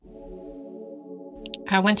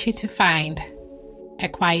I want you to find a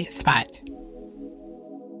quiet spot.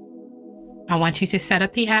 I want you to set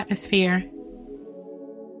up the atmosphere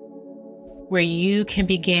where you can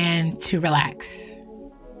begin to relax.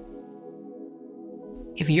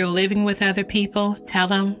 If you're living with other people, tell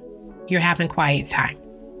them you're having quiet time.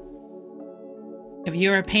 If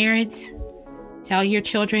you're a parent, tell your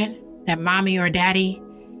children that mommy or daddy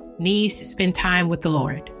needs to spend time with the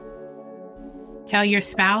Lord. Tell your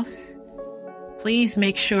spouse, please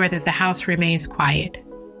make sure that the house remains quiet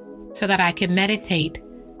so that I can meditate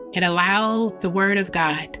and allow the Word of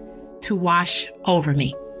God to wash over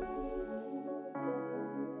me.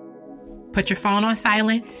 Put your phone on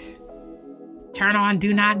silence. Turn on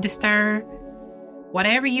Do Not Disturb.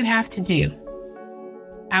 Whatever you have to do,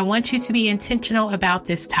 I want you to be intentional about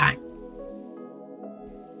this time.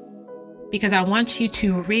 Because I want you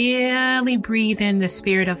to really breathe in the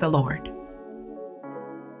Spirit of the Lord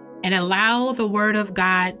and allow the Word of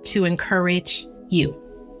God to encourage you.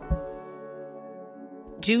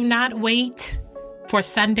 Do not wait for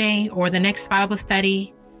Sunday or the next Bible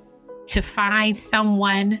study to find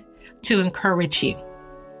someone to encourage you.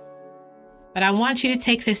 But I want you to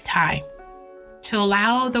take this time to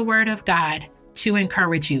allow the Word of God to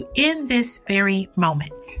encourage you in this very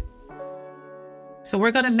moment. So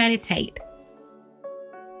we're going to meditate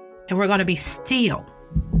and we're going to be still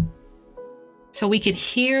so we can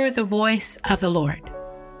hear the voice of the Lord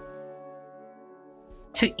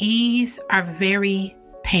to ease our very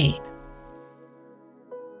pain.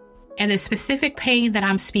 And the specific pain that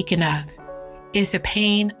I'm speaking of is the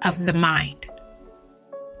pain of the mind,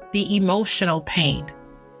 the emotional pain,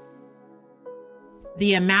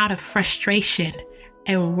 the amount of frustration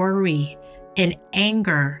and worry and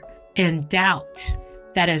anger and doubt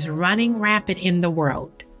that is running rampant in the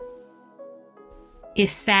world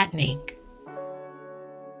is saddening.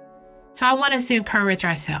 So I want us to encourage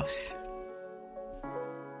ourselves.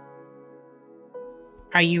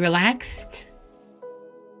 Are you relaxed?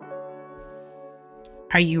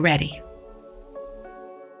 Are you ready?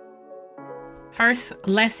 First,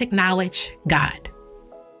 let's acknowledge God.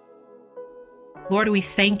 Lord, we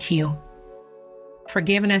thank you for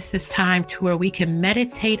giving us this time to where we can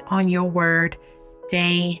meditate on your word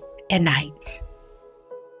day and night.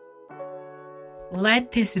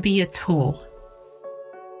 Let this be a tool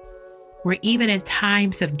where even in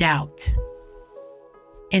times of doubt,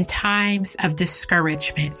 in times of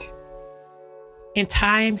discouragement, in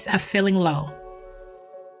times of feeling low,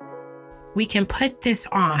 we can put this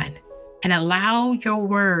on and allow your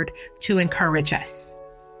word to encourage us.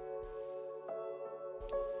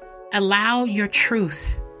 Allow your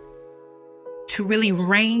truth to really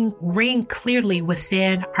ring clearly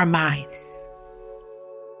within our minds.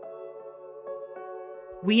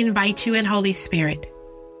 We invite you in, Holy Spirit.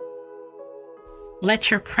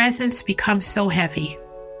 Let your presence become so heavy,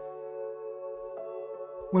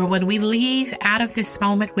 where when we leave out of this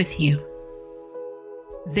moment with you,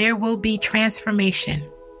 there will be transformation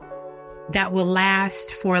that will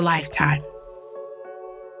last for a lifetime,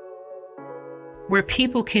 where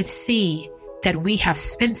people can see that we have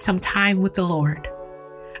spent some time with the Lord.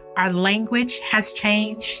 Our language has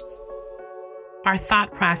changed. Our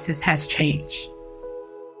thought process has changed.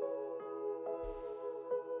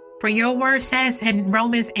 For your word says in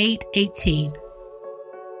Romans 8:18,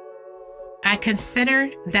 I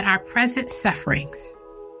consider that our present sufferings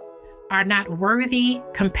are not worthy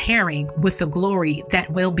comparing with the glory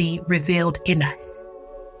that will be revealed in us.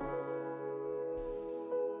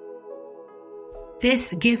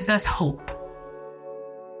 This gives us hope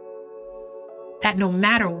that no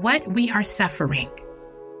matter what we are suffering,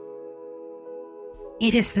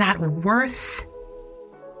 it is not worth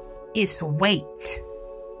its weight.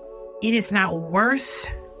 It is not worth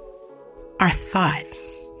our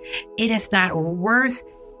thoughts. It is not worth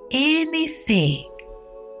anything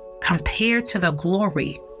compared to the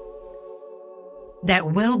glory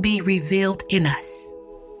that will be revealed in us.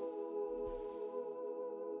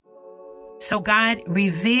 So God,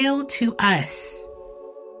 reveal to us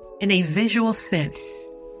in a visual sense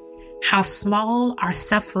how small our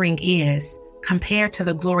suffering is compared to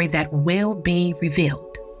the glory that will be revealed.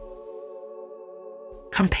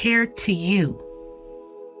 Compared to you,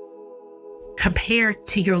 compared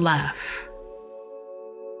to your love,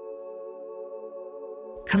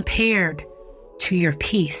 compared to your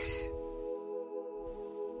peace,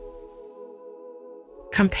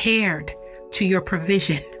 compared to your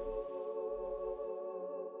provision,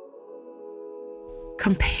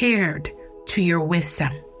 compared to your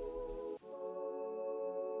wisdom,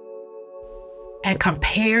 and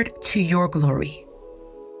compared to your glory.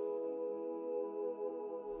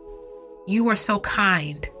 You are so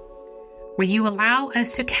kind, where you allow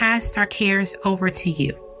us to cast our cares over to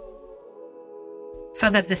you, so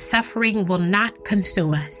that the suffering will not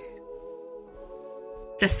consume us.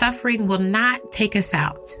 The suffering will not take us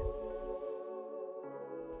out,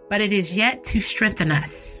 but it is yet to strengthen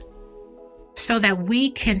us so that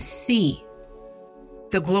we can see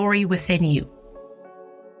the glory within you.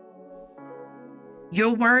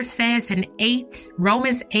 Your word says in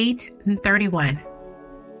Romans 8:31,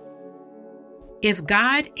 if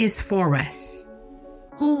God is for us,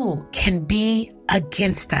 who can be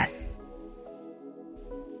against us?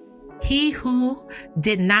 He who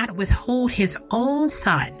did not withhold his own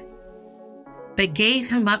son, but gave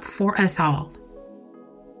him up for us all,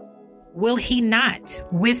 will he not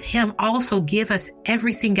with him also give us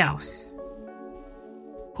everything else?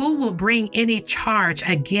 Who will bring any charge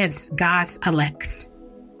against God's elect?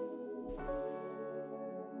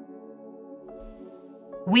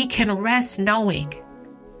 We can rest knowing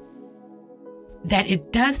that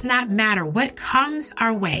it does not matter what comes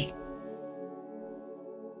our way,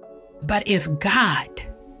 but if God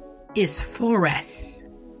is for us,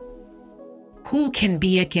 who can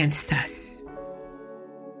be against us?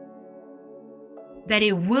 That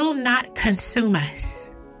it will not consume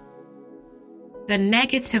us. The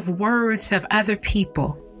negative words of other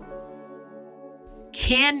people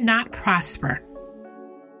cannot prosper.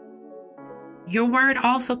 Your word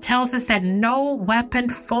also tells us that no weapon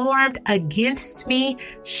formed against me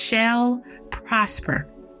shall prosper.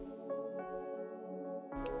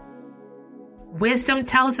 Wisdom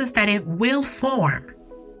tells us that it will form,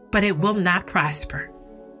 but it will not prosper.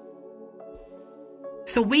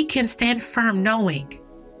 So we can stand firm knowing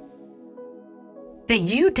that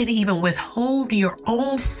you didn't even withhold your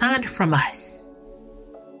own son from us.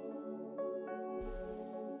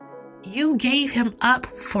 You gave him up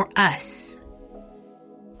for us.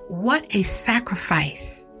 What a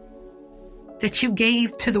sacrifice that you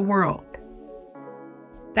gave to the world,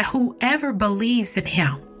 that whoever believes in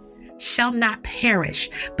him shall not perish,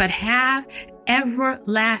 but have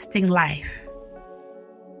everlasting life.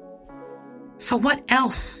 So what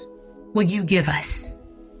else will you give us?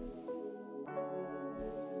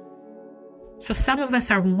 So some of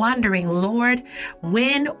us are wondering, Lord,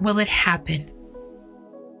 when will it happen?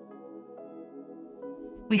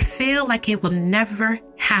 We feel like it will never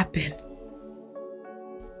happen.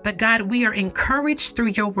 But God, we are encouraged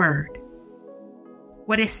through your word.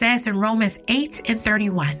 What it says in Romans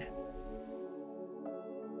 8:31.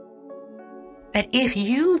 That if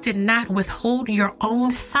you did not withhold your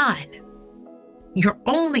own son, your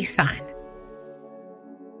only son,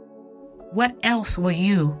 what else will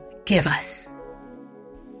you give us?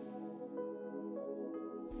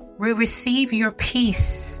 We receive your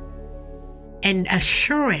peace and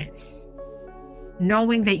assurance,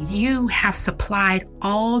 knowing that you have supplied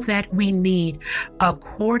all that we need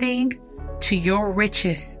according to your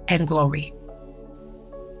riches and glory.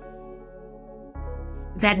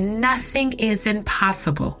 That nothing is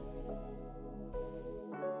impossible.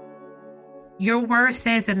 Your word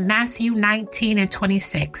says in Matthew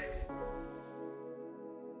 19:26,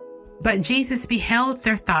 but Jesus beheld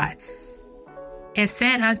their thoughts and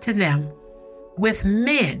said unto them, with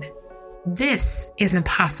men this is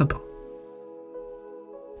impossible.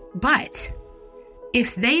 But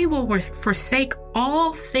if they will forsake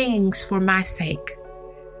all things for my sake,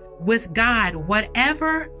 with God,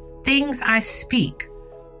 whatever things I speak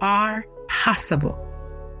are possible.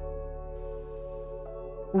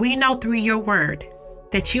 We know through your word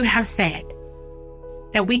that you have said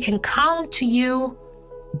that we can come to you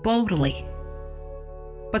boldly,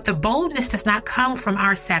 but the boldness does not come from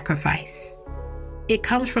our sacrifice. It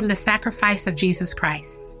comes from the sacrifice of Jesus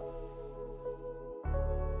Christ.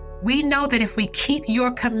 We know that if we keep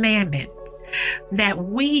your commandment, that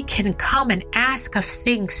we can come and ask of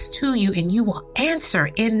things to you and you will answer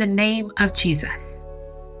in the name of Jesus.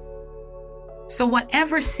 So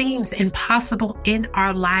whatever seems impossible in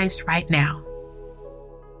our lives right now,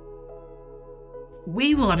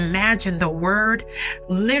 we will imagine the word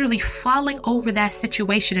literally falling over that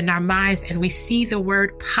situation in our minds, and we see the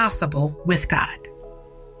word possible with God.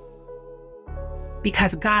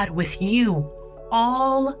 Because God, with you,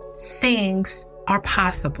 all things are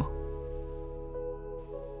possible.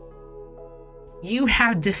 You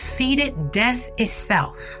have defeated death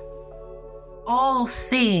itself. All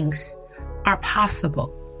things are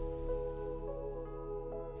possible.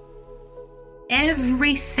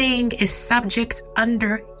 Everything is subject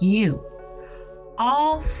under you.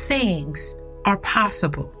 All things are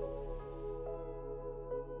possible.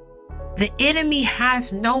 The enemy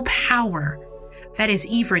has no power that is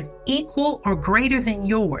even equal or greater than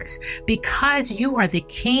yours, because you are the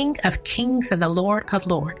King of kings and the Lord of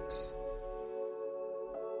lords.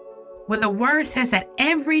 When the word says that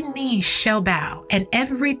every knee shall bow and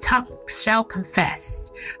every tongue shall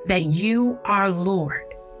confess that you are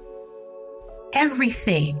Lord,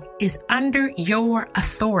 everything is under your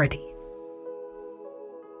authority.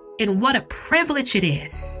 And what a privilege it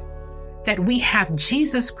is that we have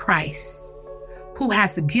Jesus Christ, who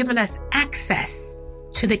has given us access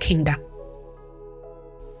to the kingdom.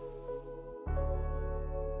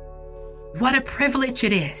 What a privilege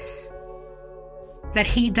it is that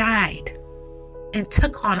he died and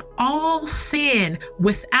took on all sin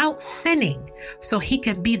without sinning, so he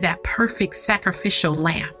can be that perfect sacrificial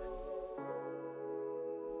lamb.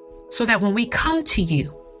 So that when we come to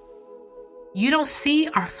you, you don't see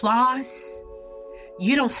our flaws,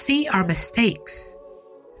 you don't see our mistakes,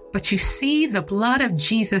 but you see the blood of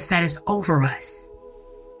Jesus that is over us.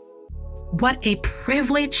 What a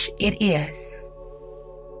privilege it is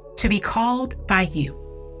to be called by you.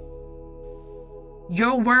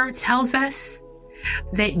 Your word tells us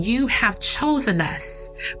that you have chosen us,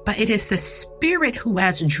 but it is the Spirit who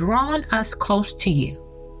has drawn us close to you.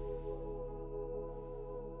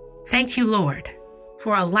 Thank you, Lord,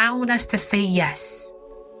 for allowing us to say yes.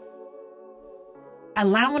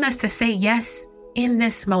 Allowing us to say yes in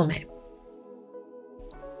this moment.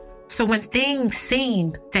 So when things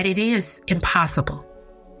seem that it is impossible,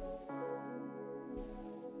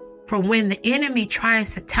 for when the enemy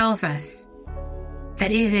tries to tell us that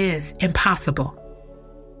it is impossible,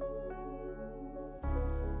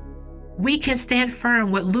 we can stand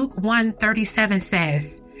firm what Luke 1:37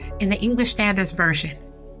 says in the English Standard Version.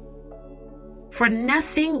 For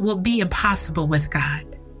nothing will be impossible with God.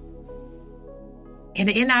 And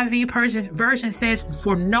the NIV version says,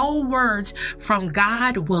 for no words from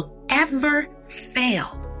God will ever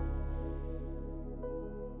fail.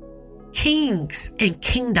 Kings and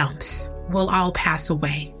kingdoms will all pass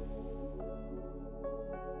away.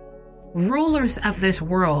 Rulers of this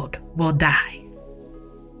world will die.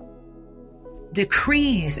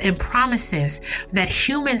 Decrees and promises that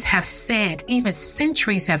humans have said even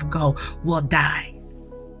centuries ago will die.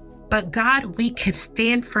 But God, we can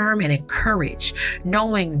stand firm and encourage,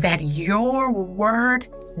 knowing that your word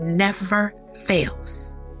never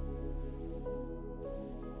fails.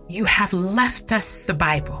 You have left us the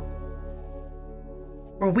Bible,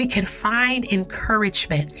 where we can find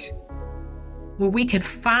encouragement, where we can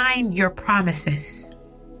find your promises,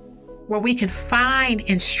 where we can find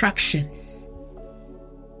instructions,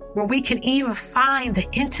 where we can even find the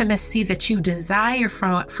intimacy that you desire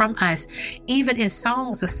from us, even in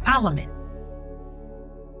Songs of Solomon.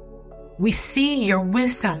 We see your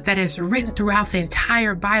wisdom that is written throughout the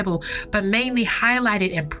entire Bible, but mainly highlighted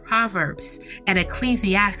in Proverbs and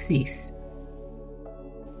Ecclesiastes.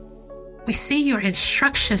 We see your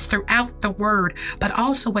instructions throughout the word, but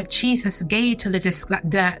also what Jesus gave to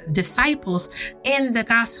the disciples in the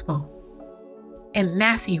gospel, in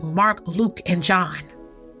Matthew, Mark, Luke, and John.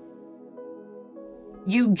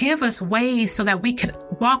 You give us ways so that we can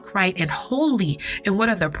walk right and holy in what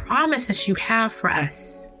are the promises you have for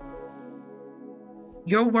us.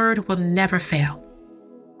 Your word will never fail.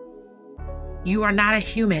 You are not a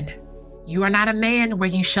human. You are not a man where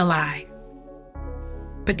you shall lie.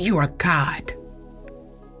 But you are God.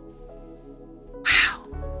 Wow.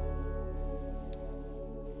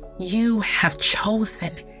 You have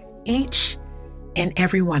chosen each and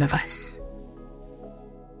every one of us,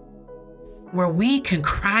 where we can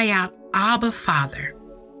cry out, Abba, Father,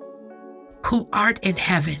 who art in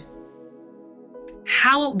heaven.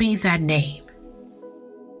 Hallowed be thy name.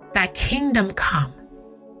 Thy kingdom come.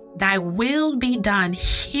 Thy will be done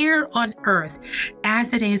here on earth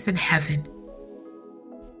as it is in heaven.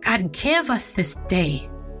 God, give us this day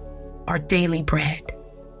our daily bread.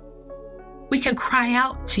 We can cry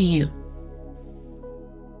out to you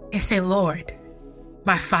and say, Lord,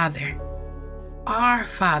 my Father, our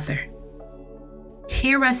Father,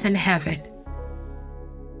 hear us in heaven.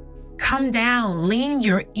 Come down, lean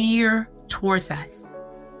your ear towards us.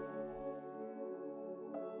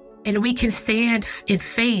 And we can stand in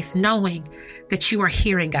faith knowing that you are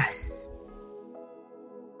hearing us.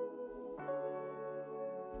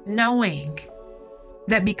 Knowing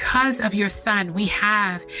that because of your Son, we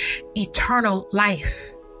have eternal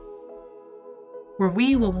life, where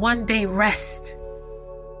we will one day rest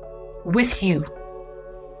with you.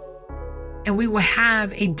 And we will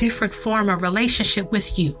have a different form of relationship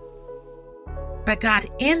with you. But God,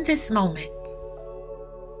 in this moment,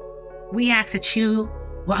 we ask that you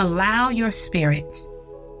will allow your Spirit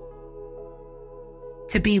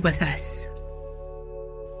to be with us.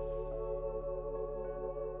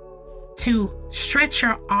 to stretch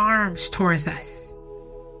your arms towards us,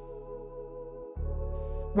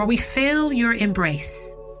 where we feel your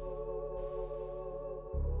embrace.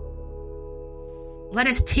 Let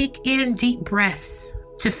us take in deep breaths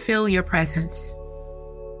to feel your presence.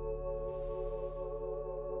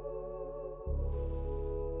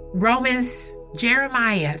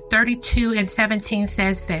 Jeremiah 32:17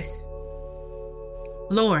 says this: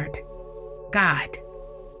 Lord God,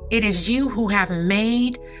 it is you who have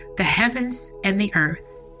made the heavens and the earth.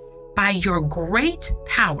 By your great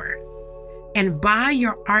power and by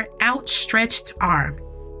your outstretched arm,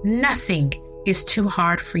 nothing is too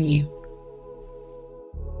hard for you.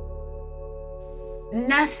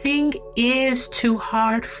 Nothing is too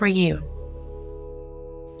hard for you.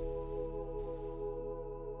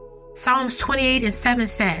 Psalms 28:7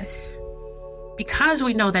 says, because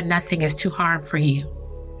we know that nothing is too hard for you,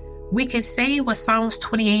 we can say what Psalms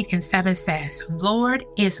 28:7 says: Lord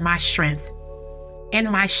is my strength and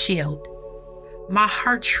my shield. My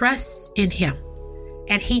heart trusts in him,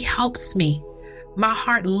 and he helps me. My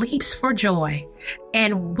heart leaps for joy,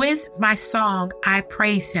 and with my song I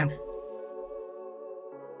praise him.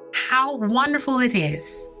 How wonderful it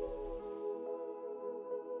is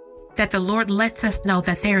that the Lord lets us know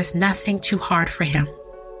that there is nothing too hard for him.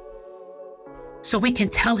 So we can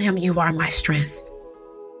tell him, you are my strength.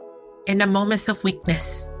 In the moments of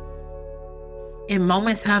weakness, in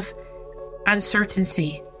moments of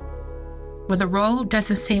uncertainty, when the road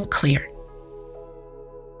doesn't seem clear,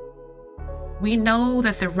 we know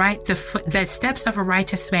that the steps of a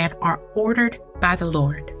righteous man are ordered by the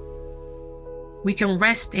Lord. We can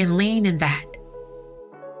rest and lean in that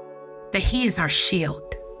he is our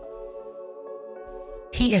shield.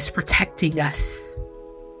 He is protecting us.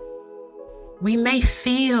 We may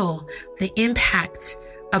feel the impact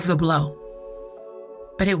of the blow,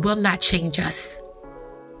 but it will not change us,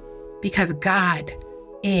 because God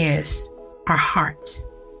is our heart.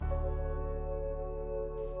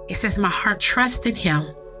 It says, my heart trusts in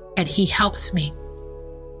him and he helps me.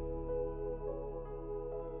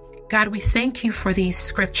 God, we thank you for these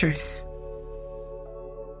scriptures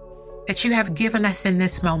that you have given us in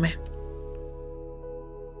this moment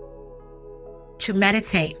to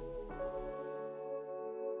meditate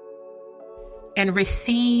and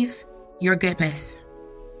receive your goodness.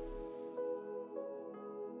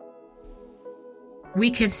 We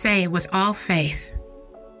can say with all faith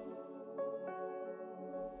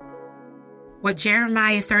what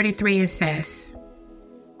Jeremiah 33 says,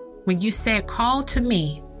 when you said, call to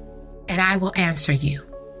me and I will answer you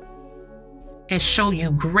and show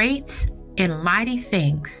you great and mighty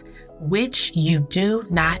things which you do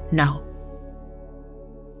not know.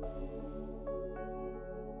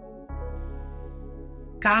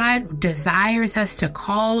 God desires us to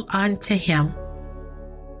call unto him,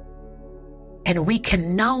 and we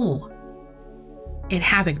can know and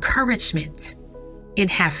have encouragement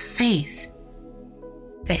and have faith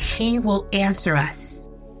that he will answer us.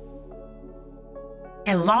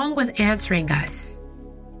 And along with answering us,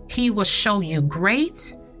 he will show you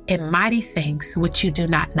great and mighty things which you do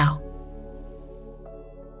not know.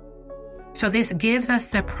 So this gives us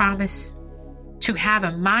the promise to have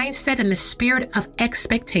a mindset and the spirit of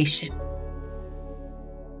expectation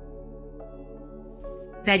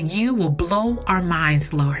that you will blow our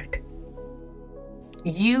minds, Lord.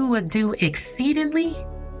 You will do exceedingly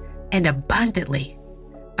and abundantly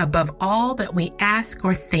above all that we ask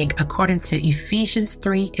or think, according to Ephesians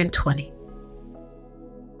 3:20.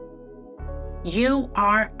 You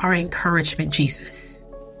are our encouragement, Jesus.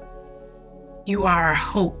 You are our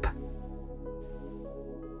hope.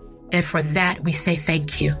 And for that, we say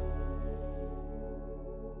thank you.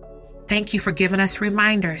 Thank you for giving us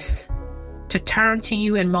reminders to turn to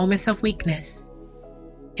you in moments of weakness,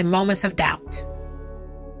 in moments of doubt,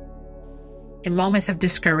 in moments of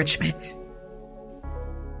discouragement.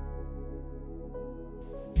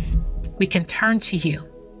 We can turn to you,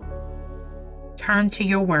 turn to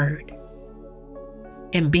your word,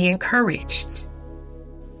 and be encouraged,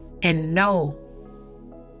 and know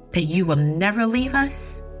that you will never leave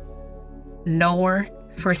us nor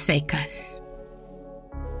forsake us.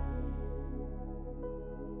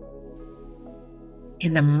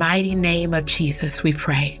 In the mighty name of Jesus, we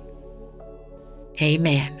pray.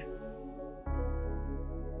 Amen.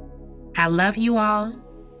 I love you all,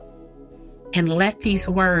 and let these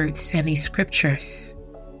words and these scriptures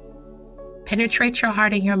penetrate your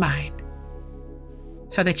heart and your mind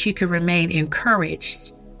so that you can remain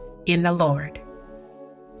encouraged in the Lord.